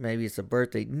 maybe it's a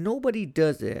birthday. Nobody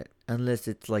does that unless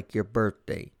it's like your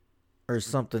birthday or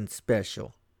something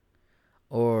special,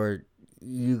 or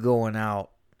you going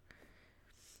out.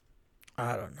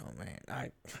 I don't know, man.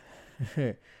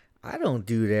 I don't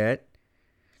do that.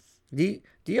 Do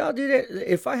y'all do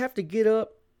that? If I have to get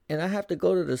up and I have to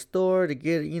go to the store to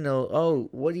get,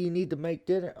 what do you need to make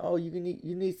dinner? Oh, you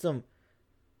need some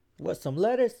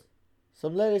lettuce?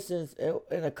 Some lettuce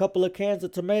and a couple of cans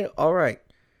of tomato. All right.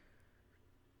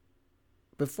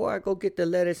 Before I go get the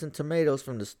lettuce and tomatoes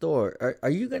from the store, are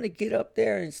you going to get up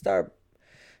there and start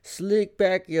slick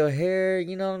back your hair?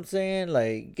 You know what I'm saying?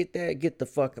 Like, get the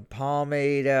fucking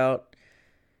pomade out.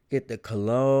 Get the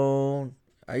cologne.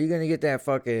 Are you going to get that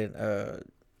fucking,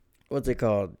 what's it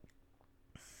called?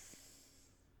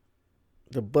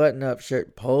 The button-up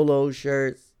shirt, polo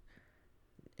shirts.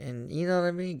 And you know what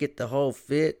I mean? Get the whole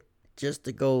fit just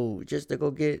to go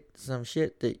get some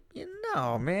shit that,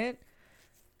 man.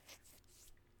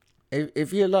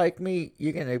 If you're like me,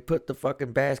 you're going to put the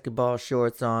fucking basketball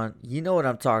shorts on. You know what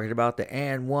I'm talking about. The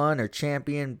And One or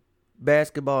Champion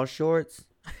basketball shorts.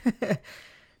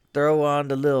 Throw on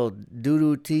the little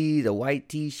doo-doo tee, the white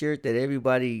t-shirt that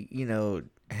everybody,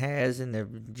 has in their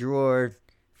drawer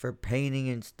for painting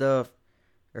and stuff.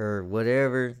 Or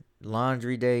whatever.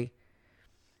 Laundry day.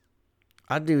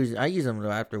 I use them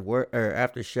after work or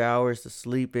after showers to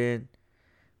sleep in.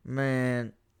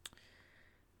 Man,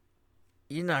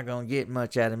 you're not gonna get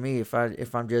much out of me if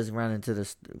I'm just running to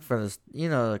for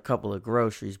the a couple of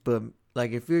groceries. But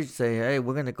like if you're saying, hey,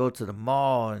 we're gonna go to the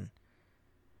mall and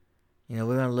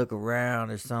we're gonna look around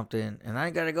or something, and I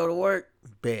ain't gotta go to work,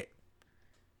 bet.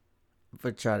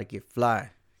 But try to get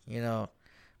fly,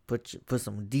 put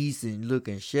some decent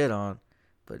looking shit on.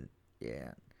 But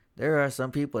yeah, there are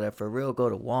some people that for real go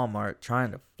to Walmart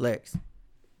trying to flex.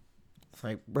 It's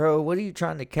like, bro, what are you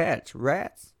trying to catch?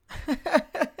 Rats?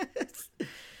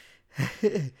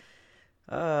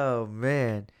 Oh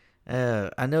man.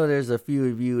 I know there's a few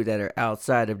of you that are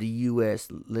outside of the U.S.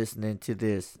 listening to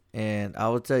this, and I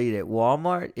will tell you that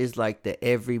Walmart is like the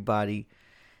everybody.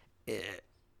 eh,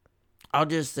 I'll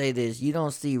just say this: you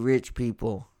don't see rich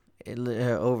people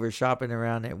over shopping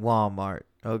around at Walmart.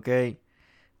 Okay,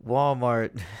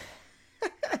 Walmart.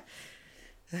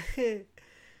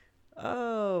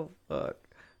 Oh fuck,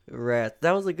 rats.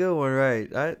 That was a good one,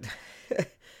 right?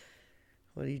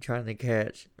 What are you trying to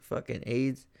catch? Fucking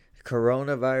AIDS,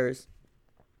 coronavirus.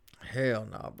 Hell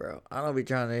no, bro. I don't be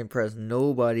trying to impress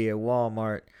nobody at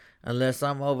Walmart unless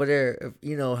I'm over there. If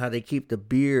you know how they keep the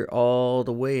beer all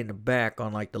the way in the back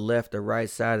on like the left or right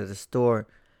side of the store,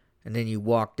 and then you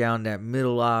walk down that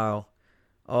middle aisle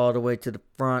all the way to the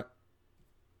front,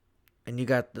 and you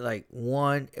got like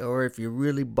one, or if you're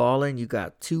really balling, you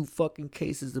got two fucking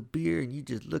cases of beer, and you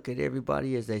just look at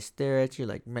everybody as they stare at you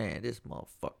like, man, this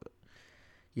motherfucker.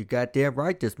 You goddamn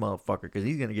right, this motherfucker, because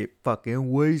he's gonna get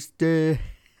fucking wasted.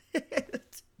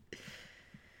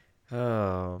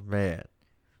 Oh man,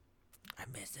 I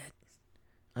miss it.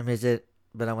 I miss it,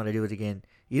 but I want to do it again.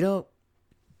 I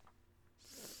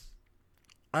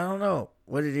don't know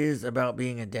what it is about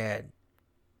being a dad.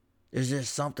 There's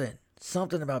just something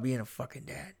about being a fucking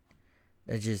dad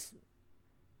that just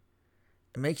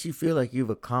it makes you feel like you've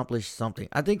accomplished something.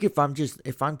 I think if I'm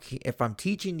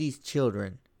teaching these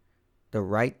children the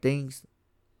right things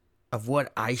of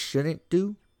what I shouldn't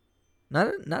do,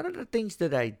 not of the things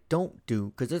that I don't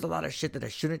do, because there's a lot of shit that I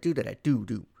shouldn't do that I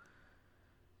do.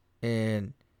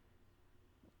 And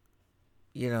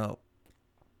you know,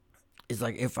 it's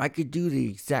like if I could do the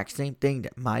exact same thing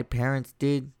that my parents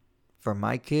did for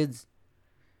my kids,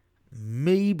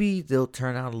 maybe they'll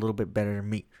turn out a little bit better than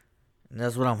me. And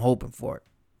that's what I'm hoping for.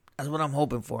 That's what I'm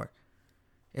hoping for.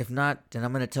 If not, then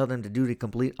I'm going to tell them to do the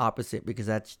complete opposite, because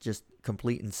that's just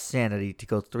complete insanity to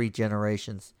go 3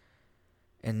 generations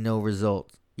and no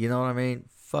results. You know what I mean?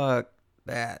 Fuck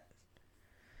that.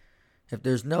 If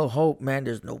there's no hope, man,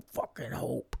 there's no fucking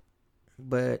hope.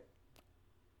 But,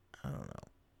 I don't know.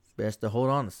 Best to hold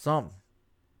on to something.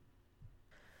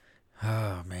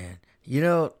 Oh, man.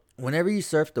 Whenever you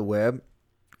surf the web,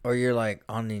 or you're like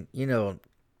on the,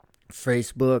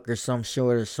 Facebook or some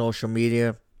sort of social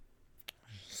media,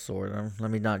 sort of,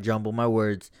 let me not jumble my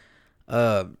words.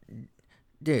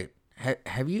 Dude,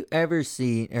 have you ever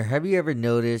seen, or have you ever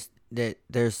noticed that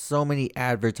there's so many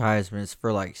advertisements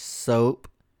for like soap?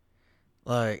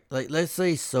 Like let's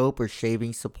say soap or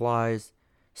shaving supplies,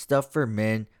 stuff for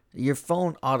men. Your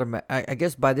phone I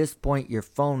guess by this point your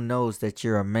phone knows that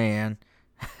you're a man.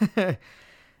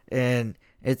 And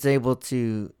it's able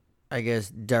to, I guess,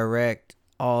 direct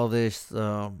all this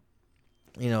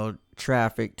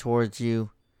traffic towards you.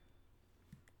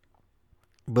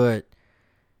 But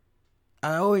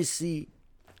I always see,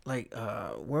 like,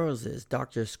 where was this?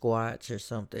 Dr. Squatch or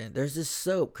something. There's this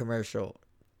soap commercial.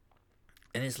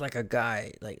 And it's like a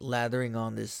guy, like, lathering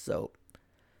on this soap.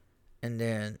 And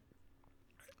then,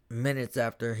 minutes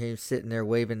after him sitting there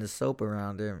waving the soap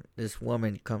around him, this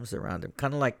woman comes around him.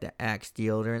 Kind of like the Axe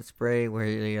deodorant spray, where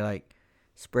you, like,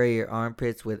 spray your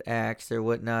armpits with Axe or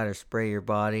whatnot, or spray your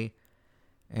body.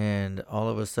 And all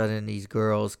of a sudden, these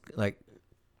girls, like,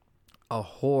 a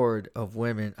horde of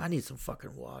women. I need some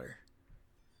fucking water.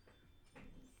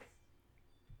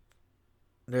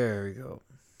 There we go.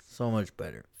 So much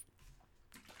better.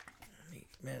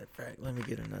 Matter of fact, let me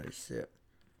get another sip.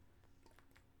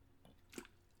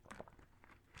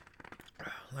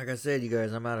 Like I said, you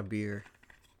guys, I'm out of beer.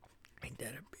 Ain't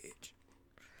that a bitch?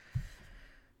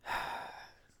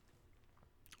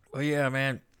 Well, yeah,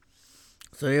 man.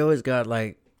 So they always got,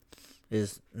 like,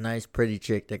 this nice pretty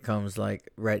chick that comes like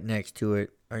right next to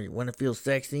it. Or you want to feel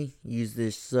sexy? Use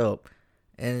this soap.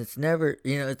 And it's never,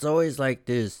 it's always like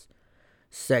this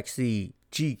sexy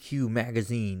GQ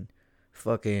magazine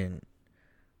fucking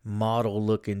model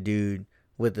looking dude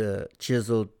with a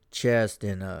chiseled chest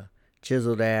and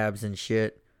chiseled abs and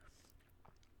shit.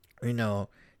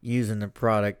 Using the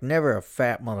product. Never a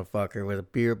fat motherfucker with a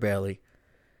beer belly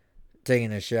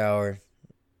taking a shower.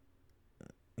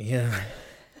 Yeah.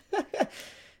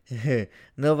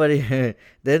 Nobody,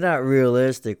 they're not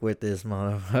realistic with this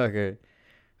motherfucker.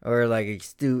 Or like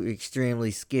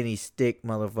extremely skinny stick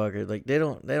motherfucker. Like they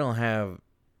don't have,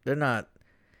 they're not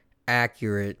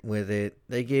accurate with it.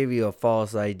 They gave you a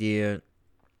false idea.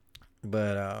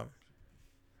 But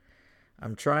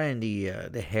I'm trying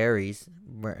the Harry's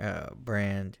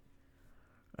brand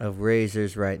of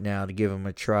razors right now to give them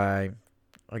a try.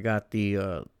 I got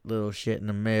the little shit in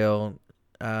the mail.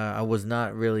 I was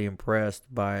not really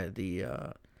impressed by the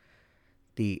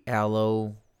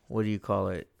aloe. What do you call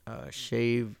it?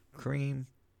 Shave cream,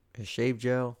 shave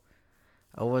gel.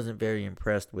 I wasn't very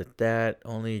impressed with that.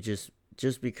 Only just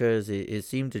because it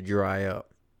seemed to dry up.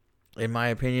 In my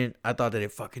opinion, I thought that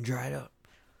it fucking dried up.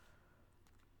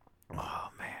 Oh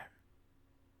man,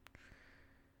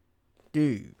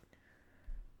 dude.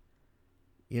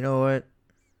 You know what?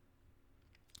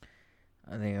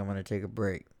 I think I'm gonna take a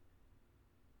break.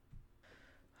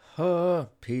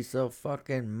 Peace of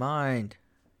fucking mind.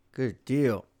 Good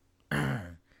deal.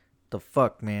 The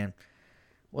fuck, man.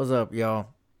 What's up,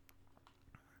 y'all?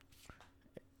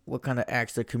 What kind of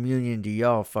acts of communion do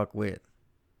y'all fuck with?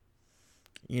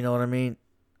 You know what I mean?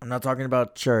 I'm not talking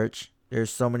about church. There's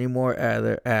so many more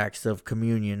other acts of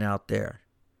communion out there.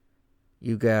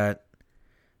 You got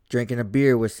drinking a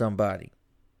beer with somebody,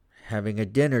 having a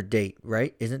dinner date,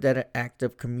 right? Isn't that an act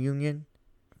of communion?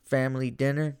 Family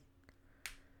dinner?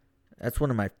 That's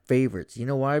one of my favorites. You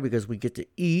know why? Because we get to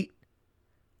eat.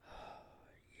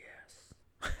 Yes.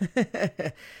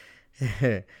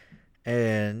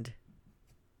 and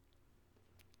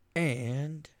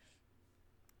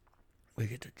we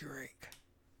get to drink.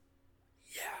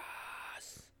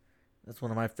 Yes. That's one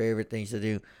of my favorite things to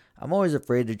do. I'm always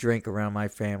afraid to drink around my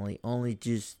family, only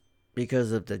just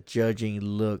because of the judging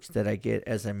looks that I get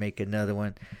as I make another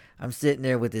one. I'm sitting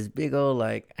there with this big old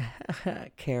like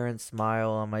Karen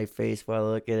smile on my face while I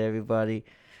look at everybody.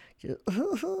 Just,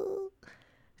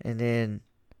 and then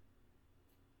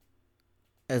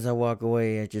as I walk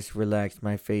away, I just relax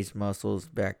my face muscles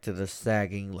back to the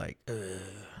sagging like, we're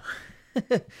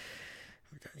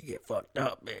trying to get fucked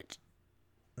up, bitch.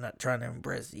 I'm not trying to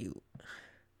impress you.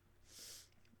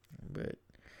 But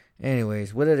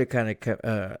anyways, what other kind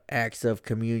of acts of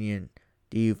communion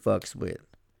do you fucks with?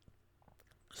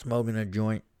 Smoking a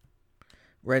joint,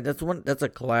 right? That's a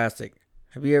classic.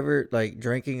 Have you ever like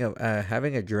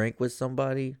having a drink with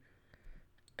somebody,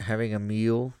 having a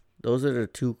meal? Those are the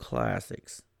two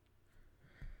classics.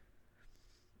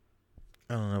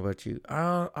 I don't know about you.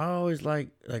 I always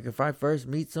like if I first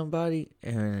meet somebody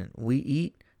and we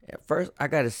eat. At first, I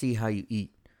gotta see how you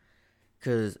eat,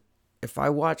 cause if I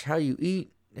watch how you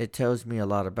eat, it tells me a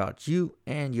lot about you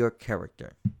and your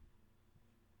character.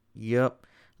 Yep.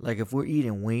 Like if we're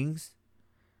eating wings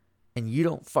and you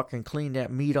don't fucking clean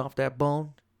that meat off that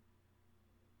bone,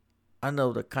 I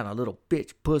know the kind of little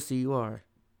bitch pussy you are.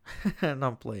 And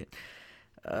I'm playing.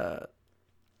 Uh,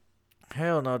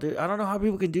 Hell no, dude. I don't know how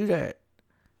people can do that.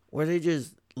 Where they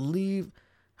just leave.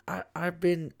 I've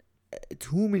been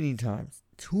too many times.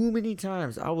 Too many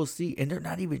times I will see, and they're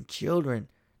not even children.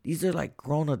 These are like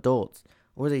grown adults.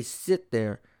 Where they sit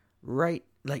there right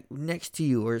like next to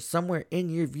you or somewhere in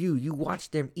your view. You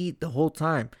watch them eat the whole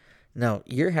time. Now,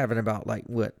 you're having about like,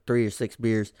 what, 3 or 6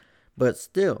 beers. But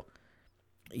still,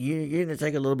 you're going to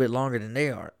take a little bit longer than they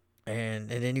are. And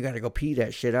then you got to go pee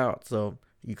that shit out. So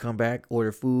you come back,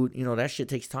 order food. You know, that shit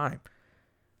takes time.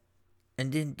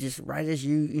 And then just right as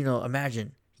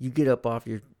imagine you get up off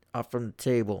from the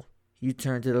table. You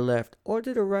turn to the left or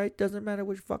to the right. Doesn't matter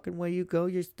which fucking way you go.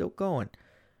 You're still going.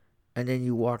 And then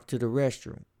you walk to the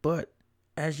restroom. But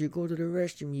as you go to the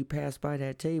restroom, you pass by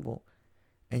that table.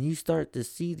 And you start to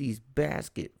see these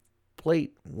basket,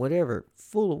 plate, whatever,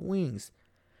 full of wings.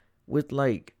 With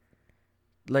like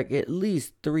at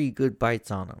least 3 good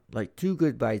bites on them. Like 2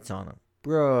 good bites on them.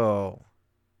 Bro,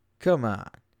 come on.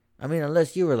 I mean,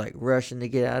 unless you were like rushing to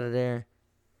get out of there.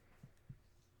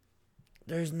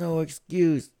 There's no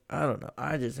excuse. I don't know.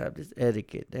 I just have this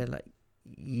etiquette. They're like,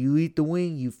 you eat the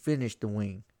wing, you finish the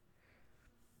wing.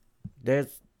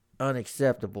 That's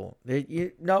unacceptable.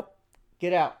 Nope.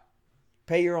 Get out.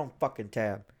 Pay your own fucking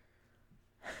tab.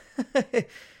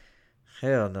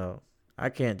 Hell no. I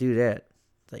can't do that.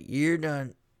 It's like, you're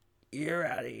done. You're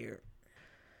out of here.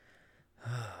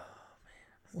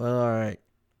 Well, alright.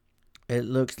 It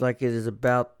looks like it is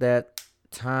about that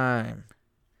time.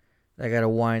 I gotta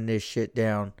wind this shit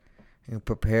down and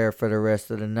prepare for the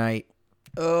rest of the night.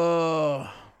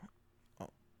 Oh.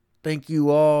 Thank you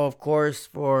all, of course,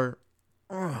 for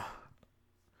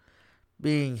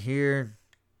being here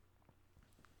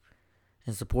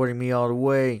and supporting me all the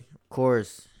way. Of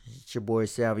course, It's your boy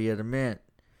Salvia the Mint.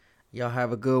 Y'all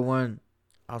have a good one.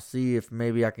 I'll see if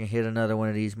maybe I can hit another one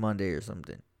of these Monday or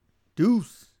something.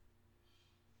 Deuce.